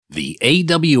The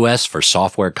AWS for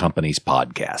Software Companies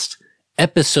podcast,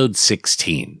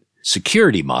 Ep016,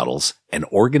 Security Models and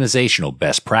Organizational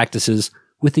Best Practices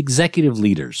with executive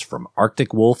leaders from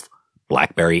Arctic Wolf,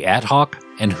 Blackberry Athoc,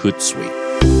 and Hootsuite.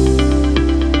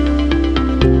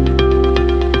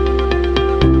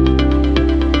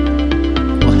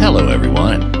 Well, hello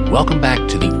everyone, and welcome back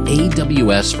to the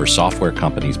AWS for Software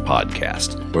Companies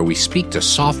podcast, where we speak to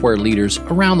software leaders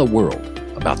around the world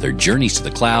about their journeys to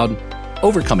the cloud,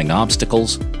 overcoming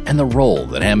obstacles, and the role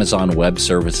that Amazon Web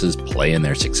Services play in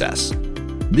their success.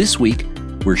 This week,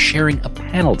 we're sharing a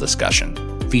panel discussion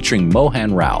featuring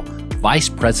Mohan Rao, Vice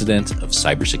President of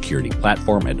Cybersecurity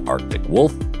Platform at Arctic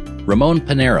Wolf, Ramon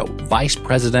Pinero, Vice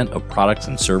President of Products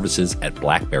and Services at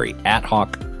Blackberry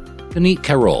Athoc, Puneet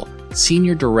Carroll,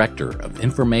 Senior Director of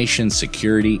Information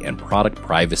Security and Product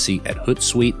Privacy at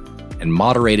Hootsuite, and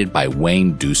moderated by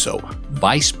Wayne Duso,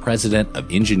 Vice President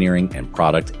of Engineering and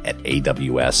Product at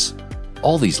AWS.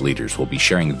 All these leaders will be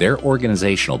sharing their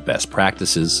organizational best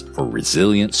practices for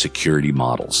resilient security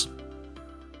models.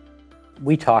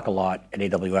 We talk a lot at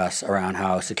AWS around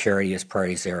how security is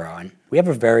priority zero, and we have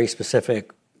a very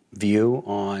specific view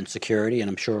on security,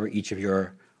 and I'm sure each of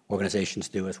your organizations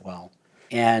do as well.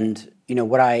 And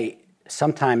what I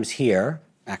sometimes hear,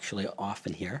 actually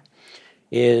often hear,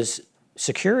 is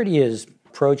security is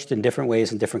approached in different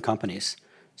ways in different companies.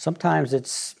 Sometimes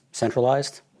it's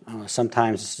centralized,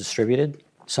 sometimes it's distributed,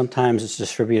 sometimes it's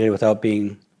distributed without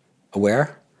being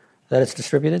aware that it's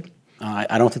distributed.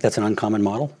 I don't think that's an uncommon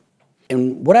model.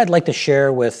 And what I'd like to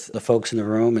share with the folks in the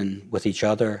room and with each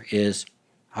other is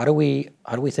how do we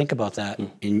think about that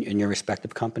in your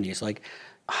respective companies? Like,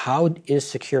 how is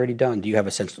security done? Do you have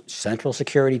a central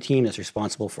security team that's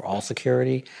responsible for all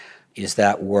security? Is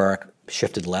that work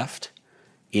shifted left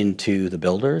into the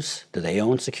builders? Do they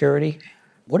own security?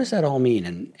 What does that all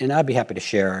mean? And I'd be happy to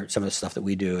share some of the stuff that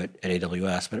we do at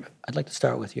AWS, but I'd like to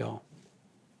start with you all.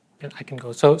 Yeah, I can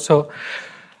go. So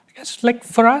I guess like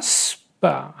for us,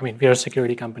 we're a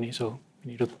security company, so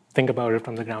we need to think about it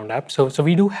from the ground up. So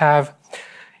we do have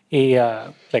a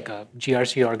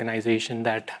GRC organization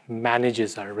that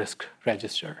manages our risk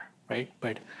register, right?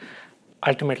 But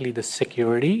ultimately the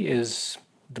security is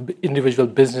the individual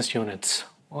business units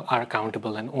are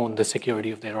accountable and own the security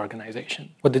of their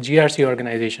organization. What the GRC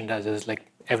organization does is like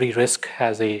every risk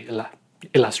has a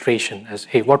illustration as,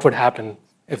 hey, what would happen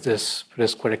if this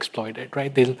risk were exploited,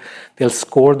 right? They'll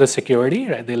score the security,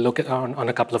 right? They'll look at on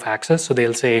a couple of axes. So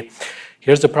they'll say,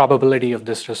 here's the probability of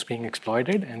this risk being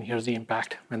exploited, and here's the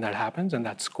impact when that happens, and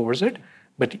that scores it.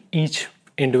 But each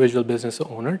individual business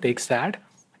owner takes that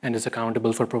and is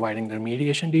accountable for providing the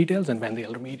remediation details and when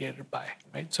they'll remediate it by,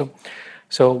 right?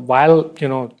 So while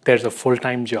there's a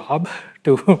full-time job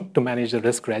to manage the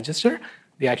risk register,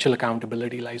 the actual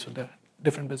accountability lies with the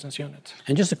different business units.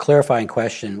 And just a clarifying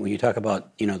question, when you talk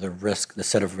about the risk, the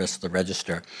set of risks, the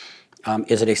register,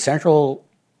 is it a central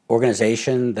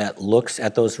organization that looks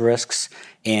at those risks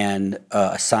and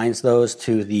assigns those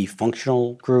to the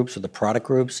functional groups or the product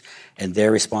groups, and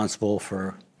they're responsible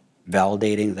for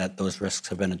validating that those risks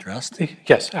have been addressed?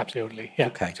 Yes, absolutely. Yeah.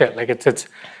 Okay. So like it's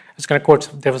going to quote.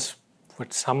 There was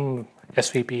some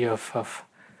SVP of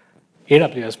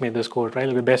AWS made this quote, right?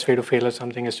 Like the best way to fail at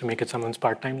something is to make it someone's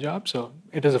part-time job. So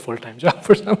it is a full-time job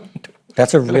for someone.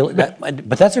 That's a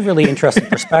really interesting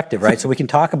perspective, right? So we can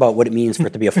talk about what it means for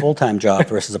it to be a full-time job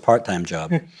versus a part-time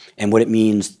job, and what it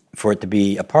means for it to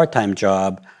be a part-time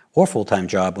job or full-time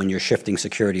job when you're shifting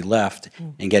security left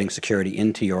and getting security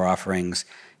into your offerings,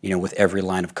 with every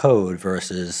line of code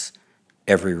versus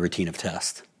every routine of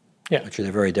test. Yeah, which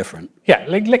are very different. Yeah,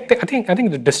 I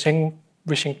think the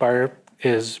distinguishing part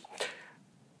is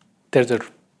there's a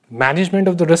management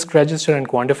of the risk register and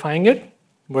quantifying it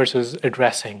versus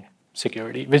addressing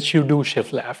security, which you do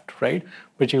shift left, right?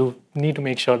 But you need to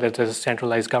make sure that there's a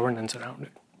centralized governance around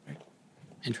it. Right?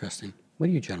 Interesting. What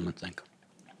do you gentlemen think?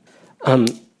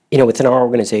 Within our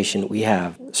organization, we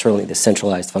have certainly the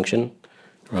centralized function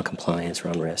around compliance,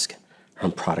 around risk,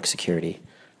 around product security.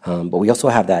 But we also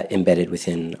have that embedded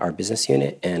within our business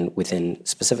unit and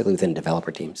specifically within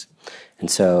developer teams. And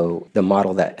so the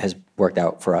model that has worked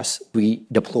out for us, we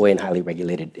deploy in highly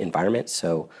regulated environments.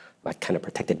 So like kind of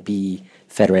protected B,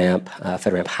 FedRAMP,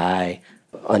 FedRAMP High,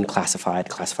 unclassified,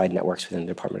 classified networks within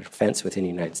the Department of Defense within the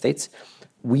United States.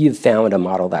 We've found a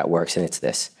model that works, and it's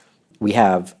this. We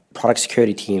have a product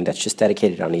security team that's just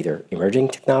dedicated on either emerging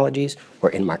technologies or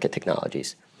in-market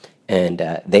technologies.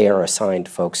 And they are assigned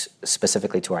folks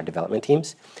specifically to our development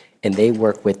teams, and they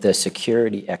work with the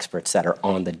security experts that are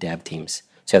on the dev teams.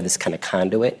 So you have this kind of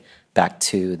conduit back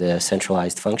to the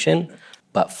centralized function,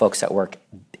 but folks that work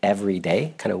every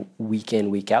day, kind of week in,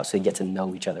 week out, so you get to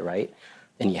know each other, right?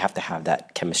 And you have to have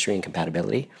that chemistry and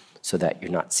compatibility so that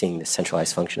you're not seeing the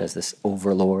centralized function as this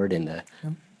overlord in the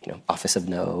office of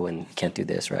no, and you can't do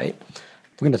this, right?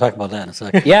 We're going to talk about that in a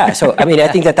second. Yeah, so I mean, I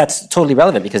think that's totally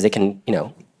relevant because they can,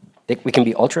 we can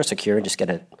be ultra secure and just get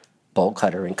a bolt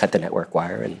cutter and cut the network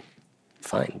wire and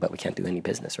fine, but we can't do any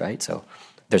business, right? So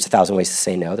there's 1,000 ways to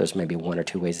say no. There's maybe 1 or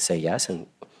 2 ways to say yes, and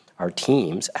our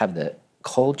teams have the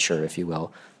culture, if you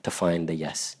will, to find the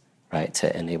yes, right?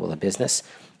 To enable the business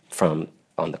from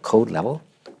on the code level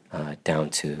down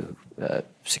to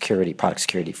security, product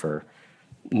security for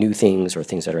new things or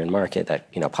things that are in market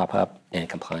that pop up, and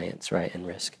compliance, right, and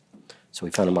risk. So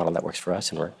we found a model that works for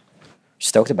us, and we're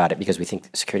stoked about it because we think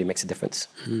security makes a difference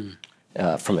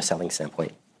from a selling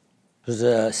standpoint. There's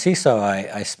a CISO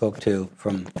I spoke to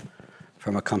from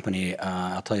a company.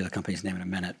 I'll tell you the company's name in a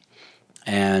minute.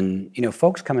 And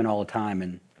folks come in all the time,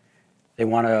 and they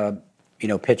want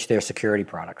to pitch their security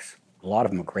products. A lot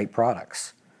of them are great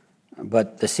products,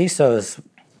 but the CISO's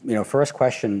first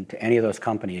question to any of those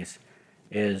companies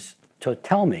is to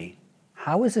tell me,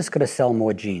 how is this going to sell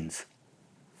more jeans?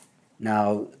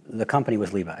 Now, the company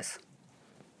was Levi's,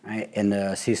 right? And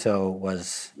the CISO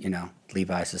was,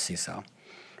 Levi's is CISO.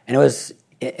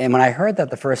 And when I heard that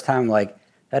the first time,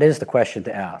 that is the question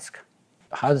to ask.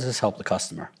 How does this help the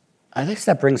customer? I think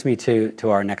that brings me to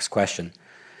our next question.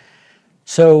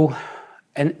 So,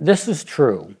 and this was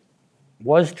true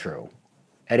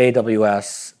at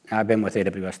AWS. I've been with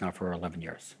AWS now for 11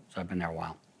 years, so I've been there a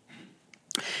while.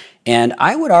 And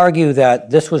I would argue that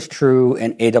this was true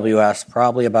in AWS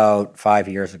probably about 5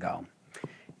 years ago,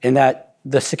 in that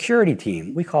the security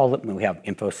team, we have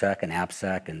InfoSec and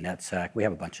AppSec and NetSec. We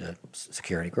have a bunch of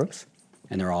security groups,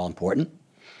 and they're all important.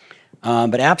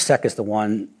 But AppSec is the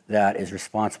one that is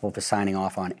responsible for signing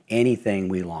off on anything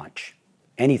we launch.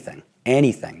 Anything.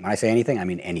 When I say anything, I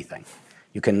mean anything.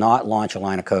 You cannot launch a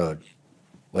line of code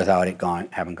without it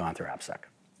having gone through AppSec.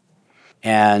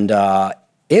 And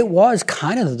it was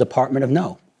kind of the Department of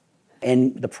No.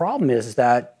 And the problem is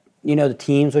that, the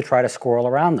teams would try to squirrel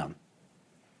around them.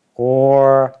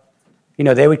 Or,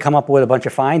 they would come up with a bunch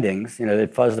of findings.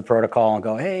 They'd fuzz the protocol and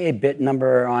go, hey, bit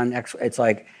number on X. It's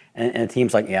like, and the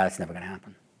team's like, yeah, it's never going to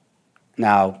happen.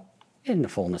 Now, in the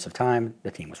fullness of time,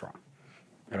 the team was wrong.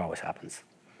 It always happens.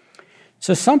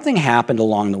 So something happened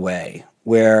along the way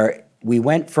where we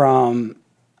went from,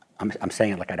 I'm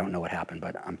saying it like I don't know what happened,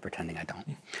 but I'm pretending I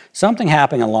don't. Something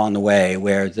happened along the way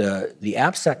where the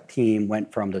AppSec team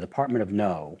went from the Department of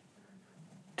No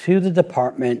to the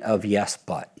Department of Yes,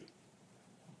 but.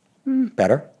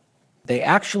 Better. They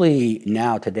actually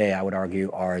now, today, I would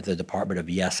argue, are the Department of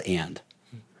Yes and,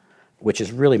 which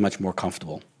is really much more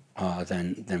comfortable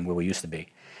than where we used to be.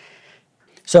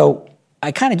 So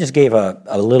I kind of just gave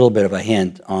a little bit of a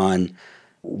hint on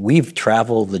we've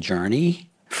traveled the journey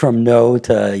from no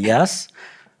to yes.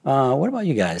 What about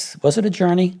you guys? Was it a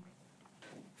journey?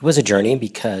 It was a journey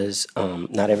because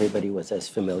not everybody was as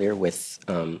familiar with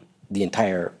the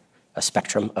entire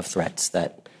spectrum of threats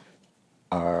that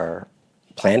are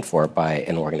planned for by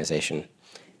an organization.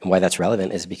 And why that's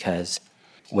relevant is because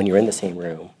when you're in the same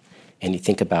room and you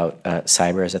think about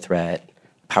cyber as a threat,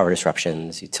 power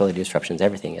disruptions, utility disruptions,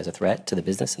 everything as a threat to the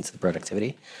business and to the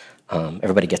productivity,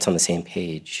 everybody gets on the same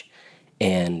page.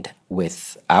 And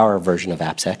with our version of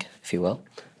AppSec, if you will,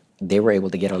 they were able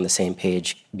to get on the same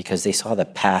page because they saw the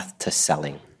path to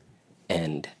selling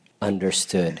and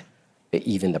understood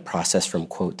even the process from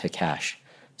quote to cash.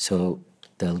 So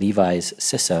the Levi's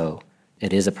CISO,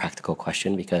 it is a practical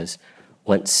question because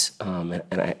once, and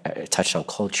I touched on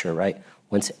culture, right?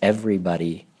 Once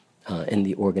everybody in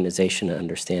the organization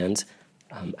understands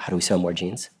how do we sell more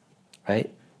jeans,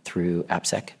 right? Through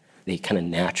AppSec, they kind of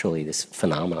naturally, this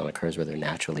phenomenon occurs where they're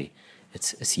naturally,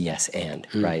 it's yes and,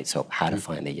 right? So how to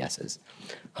find the yeses,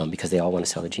 because they all want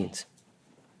to sell the jeans.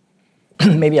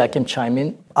 Maybe I can chime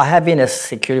in. I have been a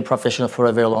security professional for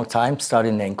a very long time, started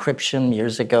in encryption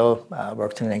years ago,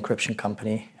 worked in an encryption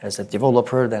company as a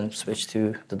developer, then switched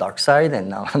to the dark side, and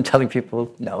now I'm telling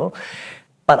people no.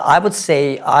 But I would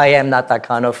say I am not that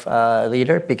kind of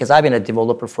leader because I've been a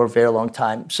developer for a very long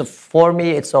time. So for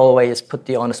me, it's always put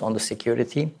the onus on the security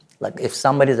team. Like if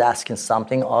somebody's asking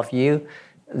something of you,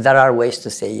 there are ways to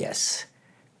say yes.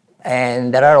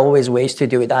 And there are always ways to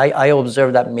do it. I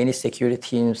observe that many security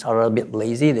teams are a bit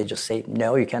lazy. They just say,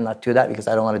 no, you cannot do that because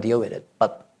I don't want to deal with it.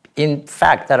 But in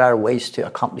fact, there are ways to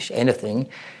accomplish anything.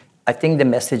 I think the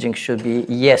messaging should be,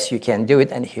 yes, you can do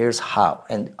it, and here's how.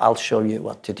 And I'll show you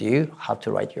what to do, how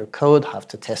to write your code, how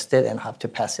to test it, and how to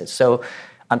pass it. So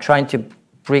I'm trying to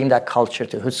bring that culture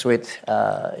to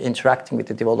Hootsuite, interacting with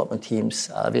the development teams.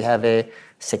 We have a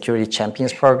security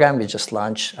champions program we just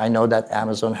launched. I know that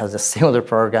Amazon has a similar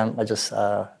program. I just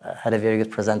had a very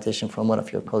good presentation from one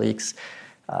of your colleagues.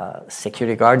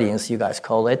 Security guardians, you guys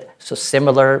call it. So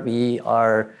similar, we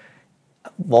are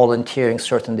volunteering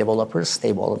certain developers.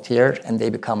 They volunteer and they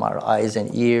become our eyes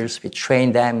and ears. We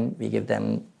train them, we give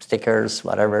them stickers,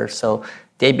 whatever. So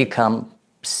they become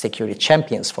security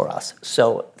champions for us.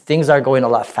 So things are going a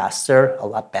lot faster, a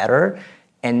lot better.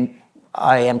 And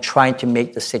I am trying to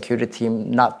make the security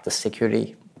team not the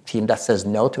security team that says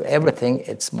no to everything.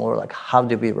 It's more like, how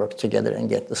do we work together and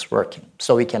get this working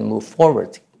so we can move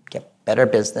forward, get better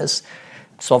business.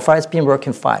 So far, it's been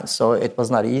working fine. So it was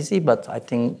not easy, but I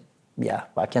think, yeah,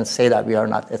 I can say that we are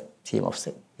not a team of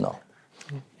six. No.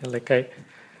 Yeah,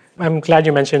 I'm glad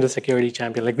you mentioned the security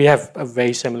champion. Like, we have a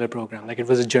very similar program. Like, it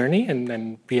was a journey, and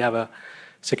then we have a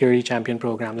security champion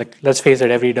program. Like, let's face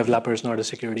it, every developer is not a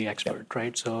security expert,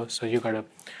 right? So you got to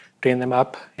train them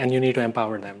up, and you need to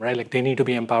empower them, right? Like, they need to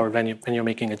be empowered when you're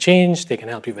making a change. They can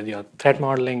help you with your threat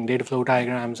modeling, data flow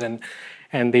diagrams,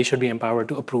 and they should be empowered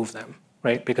to approve them,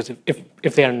 right? Because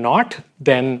if they are not,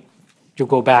 then you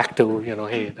go back to,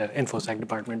 hey, the InfoSec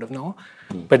department of no.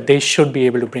 But they should be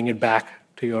able to bring it back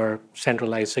to your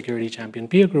centralized security champion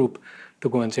peer group to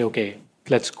go and say, okay,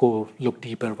 let's go look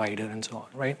deeper, wider, and so on,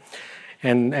 right?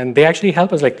 And they actually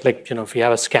help us, like if we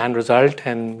have a scan result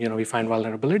and we find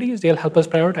vulnerabilities, they'll help us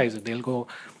prioritize it. They'll go,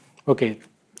 okay,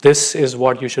 this is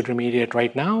what you should remediate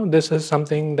right now. This is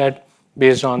something that,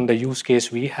 based on the use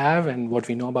case we have and what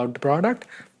we know about the product,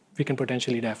 we can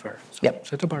potentially defer. So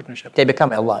it's a partnership. They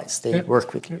become allies. They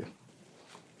work with you.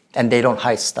 And they don't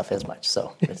hide stuff as much,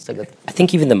 so it's a good thing. I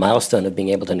think even the milestone of being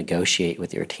able to negotiate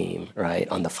with your team, right,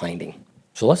 on the finding.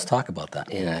 So let's talk about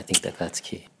that. Yeah, I think that's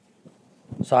key.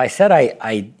 So I said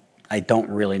I don't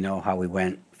really know how we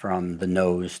went from the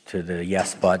no's to the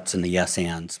yes buts and the yes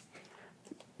ands.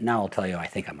 Now I'll tell you, I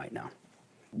think I might know.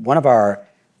 One of our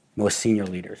most senior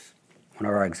leaders, one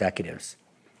of our executives,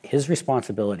 his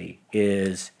responsibility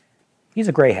is, he's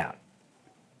a gray hat.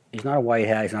 He's not a white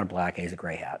hat, he's not a black hat, he's a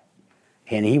gray hat.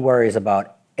 And he worries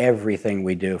about everything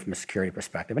we do from a security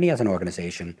perspective. And he has an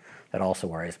organization that also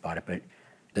worries about it. But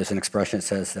there's an expression that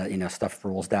says that stuff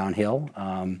rolls downhill.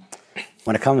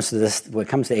 When it comes to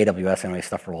AWS, anyway,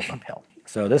 stuff rolls uphill.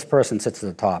 So this person sits at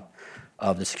the top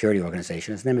of the security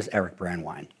organization. His name is Eric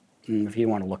Brandwine. And if you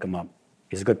want to look him up,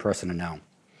 he's a good person to know.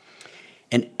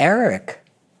 And Eric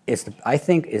I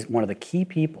think is one of the key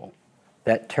people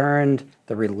that turned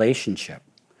the relationship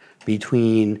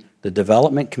between the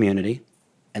development community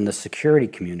and the security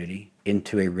community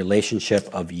into a relationship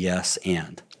of yes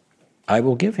and. I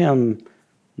will give him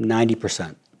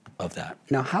 90% of that.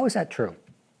 Now, how is that true?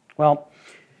 Well,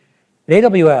 at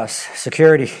AWS,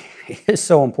 security is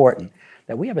so important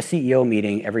that we have a CEO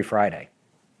meeting every Friday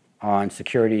on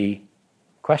security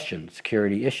questions,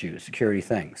 security issues, security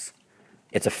things.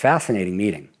 It's a fascinating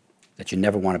meeting that you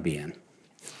never want to be in.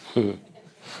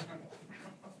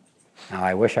 Now,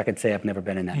 I wish I could say I've never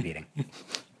been in that meeting.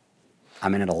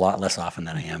 I'm in it a lot less often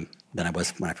than I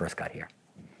was when I first got here.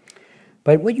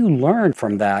 But what you learn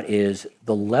from that is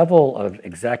the level of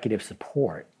executive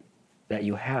support that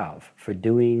you have for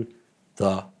doing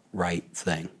the right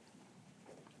thing.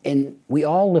 And we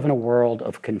all live in a world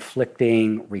of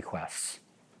conflicting requests.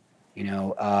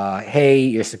 Hey,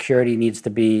 your security needs to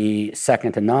be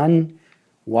second to none.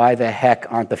 Why the heck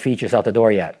aren't the features out the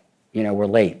door yet? We're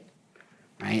late.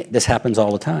 Right? This happens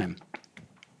all the time.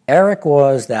 Eric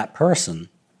was that person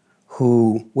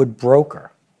who would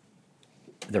broker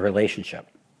the relationship.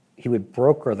 He would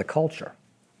broker the culture.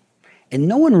 And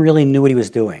no one really knew what he was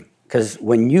doing. Because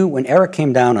when Eric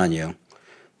came down on you,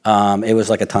 it was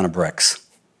like a ton of bricks.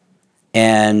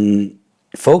 And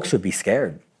folks would be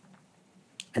scared.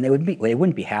 And they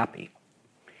wouldn't be happy.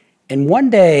 And one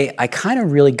day, I kind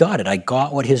of really got it. I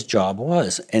got what his job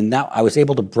was. And now I was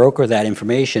able to broker that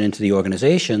information into the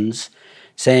organizations,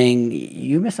 saying,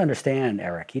 you misunderstand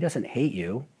Eric. He doesn't hate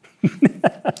you.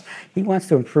 He wants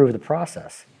to improve the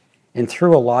process. And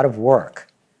through a lot of work,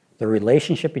 the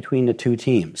relationship between the two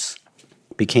teams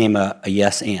became a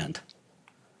yes and.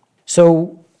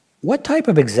 So what type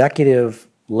of executive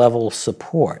level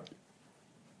support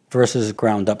versus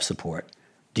ground up support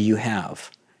do you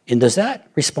have? And does that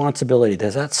responsibility,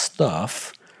 does that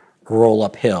stuff roll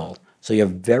uphill? So you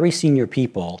have very senior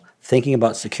people thinking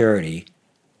about security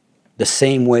the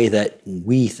same way that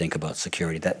we think about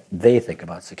security, that they think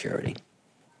about security.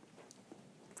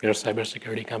 We're a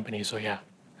cybersecurity company, so yeah.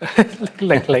 I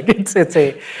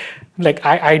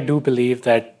do believe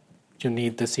that you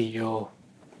need the CEO.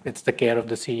 It's the care of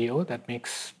the CEO that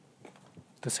makes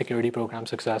the security program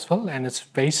successful. And it's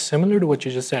very similar to what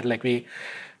you just said. Like we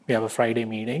have a Friday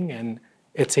meeting, and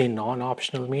it's a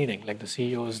non-optional meeting. Like the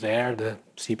CEO is there, the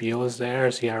CPO is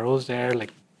there, CRO is there,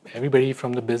 like everybody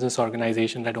from the business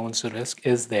organization that owns the risk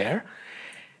is there.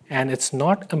 And it's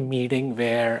not a meeting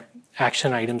where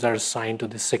action items are assigned to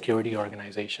the security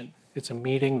organization. It's a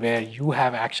meeting where you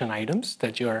have action items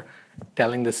that you're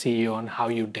telling the CEO on how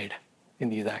you did in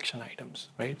these action items,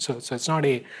 right? So it's not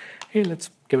a, hey, let's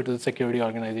give it to the security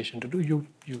organization to do.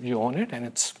 You own it, and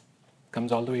it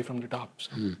comes all the way from the top.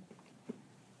 So.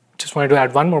 Just wanted to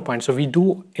add one more point. So we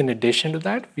do, in addition to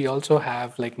that, we also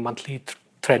have like monthly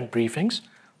threat briefings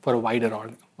for a wider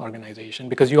organization,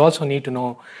 because you also need to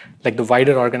know, like the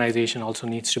wider organization also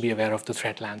needs to be aware of the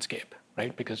threat landscape,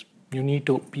 right? Because you need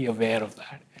to be aware of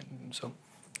that. And so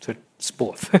it's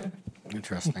both.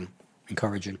 Interesting.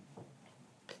 Encouraging.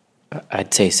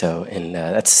 I'd say so, and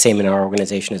that's the same in our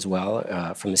organization as well.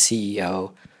 From the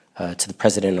CEO to the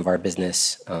president of our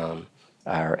business,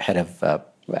 our head of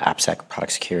AppSec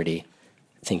product security,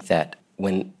 I think that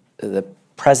when the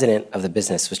president of the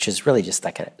business, which is really just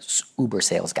like an uber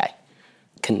sales guy,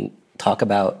 can talk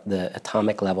about the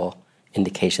atomic level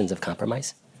indications of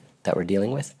compromise that we're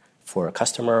dealing with for a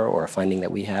customer or a finding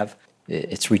that we have,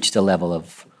 it's reached a level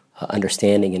of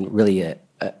understanding and really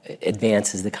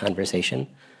advances the conversation,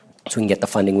 so we can get the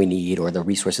funding we need or the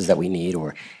resources that we need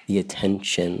or the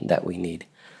attention that we need,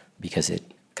 because it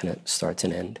kind of starts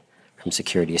and ends from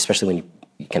security, especially when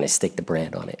you kind of stake the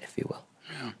brand on it, if you will.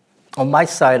 Yeah. On my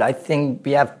side, I think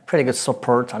we have pretty good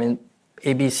support. I mean,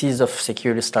 ABCs of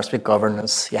security starts with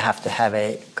governance. You have to have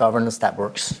a governance that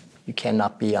works. You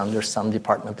cannot be under some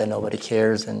department that nobody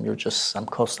cares and you're just some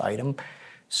cost item.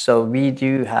 So we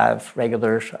do have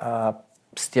regular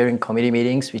steering committee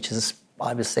meetings, which is,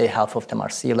 I would say, half of them are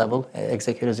C-level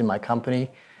executives in my company.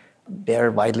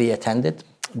 They're widely attended.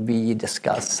 We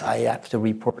discuss, I have to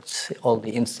report all the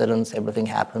incidents, everything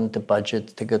happened, the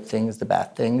budget, the good things, the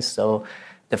bad things. So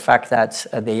the fact that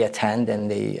they attend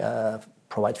and they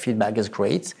provide feedback is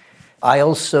great. I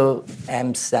also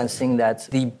am sensing that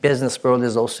the business world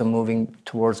is also moving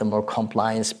towards a more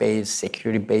compliance-based,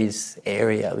 security-based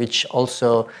area, which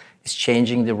also is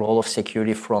changing the role of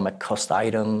security from a cost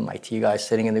item, IT guy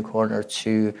sitting in the corner,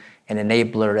 to an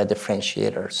enabler, a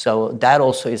differentiator. So that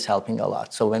also is helping a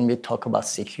lot. So when we talk about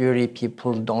security,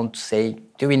 people don't say,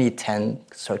 do we need 10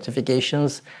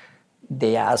 certifications?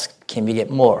 They ask, can we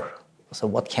get more? So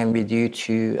what can we do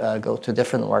to go to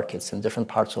different markets in different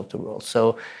parts of the world?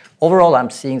 So overall, I'm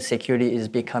seeing security is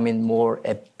becoming more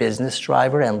a business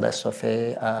driver and less of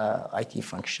a IT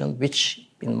function, which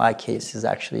in my case is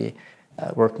actually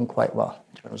working quite well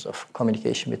in terms of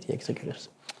communication with the executives.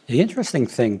 The interesting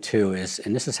thing, too, is,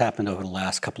 and this has happened over the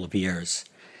last couple of years,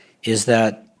 is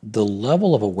that the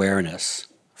level of awareness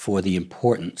for the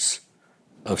importance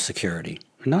of security,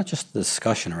 not just the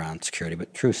discussion around security,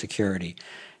 but true security,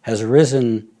 has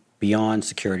risen beyond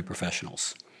security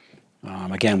professionals.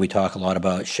 Again, we talk a lot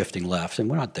about shifting left, and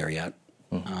we're not there yet.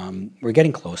 We're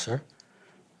getting closer.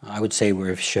 I would say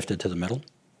we've shifted to the middle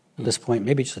at this point,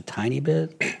 maybe just a tiny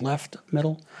bit left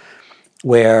middle,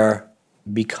 where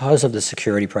because of the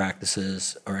security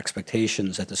practices or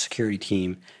expectations that the security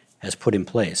team has put in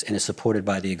place and is supported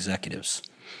by the executives,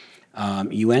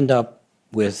 you end up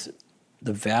with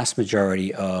the vast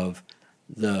majority of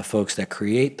the folks that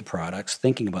create the products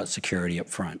thinking about security up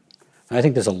front. And I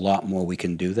think there's a lot more we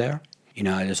can do there. You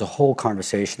know, there's a whole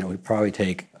conversation that would probably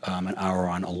take an hour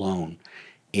on alone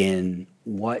in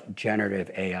what generative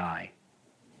AI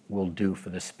will do for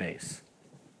this space.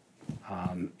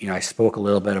 You know, I spoke a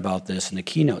little bit about this in the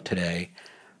keynote today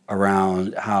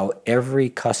around how every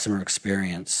customer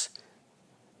experience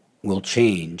will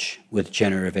change with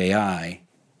generative AI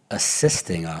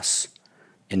assisting us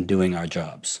in doing our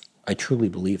jobs. I truly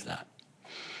believe that.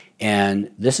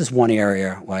 And this is one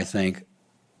area where I think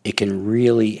it can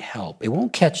really help. It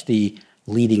won't catch the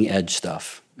leading edge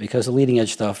stuff, because the leading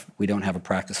edge stuff we don't have a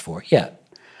practice for yet.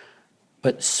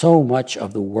 But so much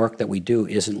of the work that we do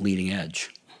isn't leading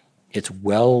edge. It's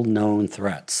well-known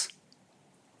threats.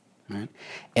 Right?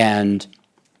 And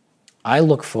I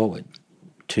look forward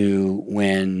to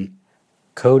when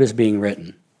code is being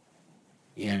written.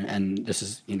 And this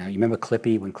is, you know, you remember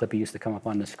Clippy, when Clippy used to come up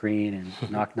on the screen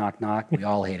and knock, knock, knock? We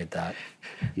all hated that.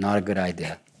 Not a good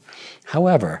idea.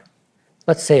 However,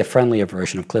 let's say a friendlier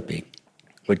version of Clippy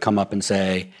would come up and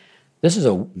say, this is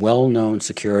a well-known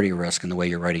security risk in the way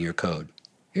you're writing your code.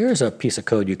 Here's a piece of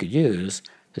code you could use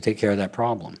to take care of that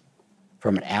problem.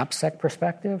 From an AppSec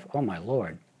perspective, oh my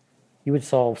Lord, you would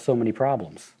solve so many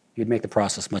problems. You'd make the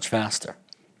process much faster.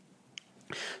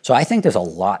 So I think there's a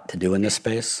lot to do in this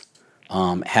space.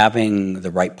 having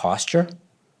the right posture,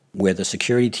 where the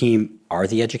security team are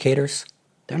the educators.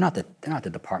 They're not the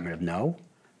Department of No,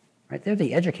 right? They're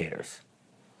the educators.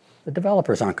 The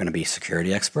developers aren't going to be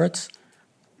security experts.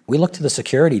 We look to the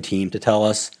security team to tell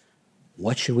us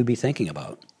what should we be thinking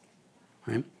about,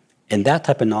 right? And that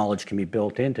type of knowledge can be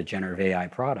built into generative AI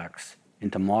products,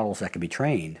 into models that can be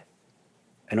trained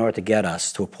in order to get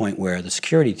us to a point where the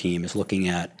security team is looking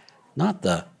at not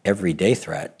the everyday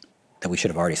threat that we should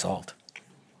have already solved,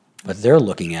 but they're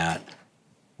looking at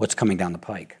what's coming down the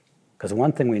pike. Because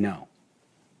one thing we know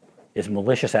is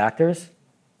malicious actors,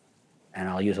 and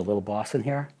I'll use a little Boston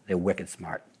here, they're wicked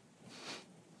smart,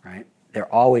 right?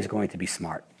 They're always going to be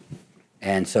smart.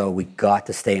 And so we got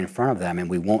to stay in front of them, and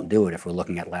we won't do it if we're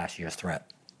looking at last year's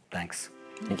threat. Thanks.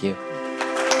 Thank you.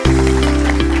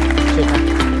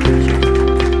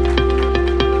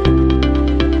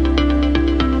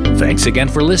 Thanks again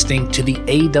for listening to the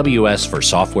AWS for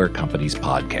Software Companies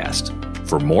podcast.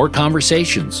 For more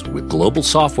conversations with global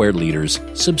software leaders,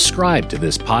 subscribe to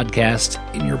this podcast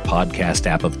in your podcast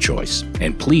app of choice.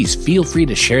 And please feel free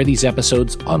to share these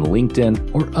episodes on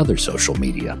LinkedIn or other social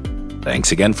media.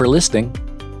 Thanks again for listening.